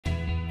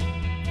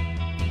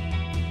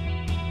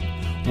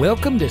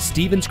Welcome to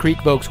Stevens Creek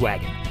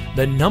Volkswagen,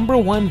 the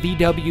 #1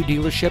 VW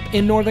dealership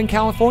in Northern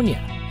California.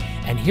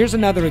 And here's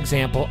another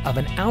example of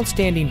an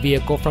outstanding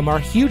vehicle from our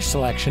huge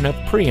selection of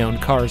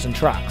pre-owned cars and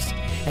trucks,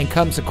 and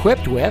comes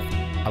equipped with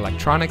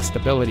electronic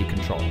stability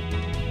control,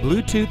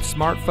 Bluetooth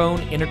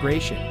smartphone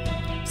integration,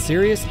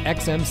 Sirius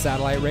XM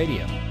satellite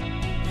radio,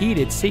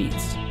 heated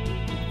seats,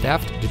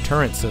 theft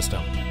deterrent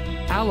system,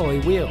 alloy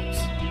wheels,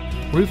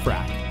 roof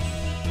rack,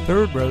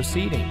 third row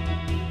seating,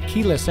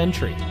 keyless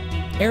entry,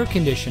 air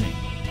conditioning,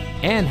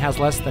 and has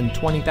less than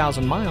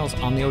 20,000 miles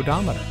on the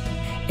odometer.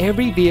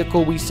 Every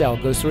vehicle we sell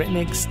goes through an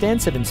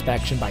extensive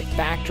inspection by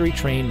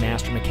factory-trained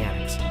master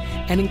mechanics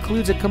and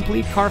includes a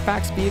complete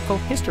Carfax vehicle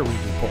history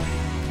report.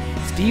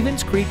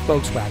 Stevens Creek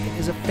Volkswagen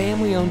is a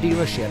family-owned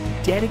dealership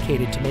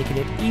dedicated to making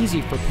it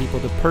easy for people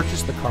to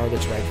purchase the car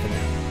that's right for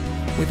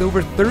them. With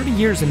over 30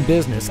 years in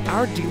business,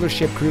 our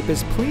dealership group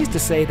is pleased to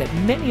say that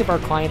many of our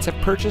clients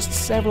have purchased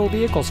several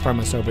vehicles from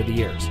us over the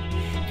years.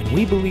 And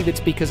we believe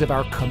it's because of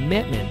our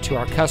commitment to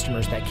our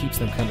customers that keeps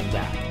them coming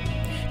back.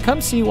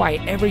 Come see why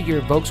every year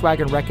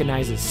Volkswagen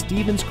recognizes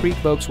Stevens Creek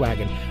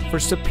Volkswagen for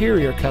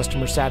superior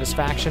customer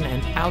satisfaction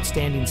and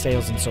outstanding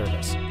sales and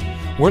service.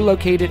 We're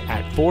located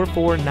at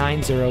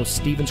 4490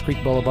 Stevens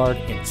Creek Boulevard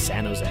in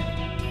San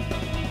Jose.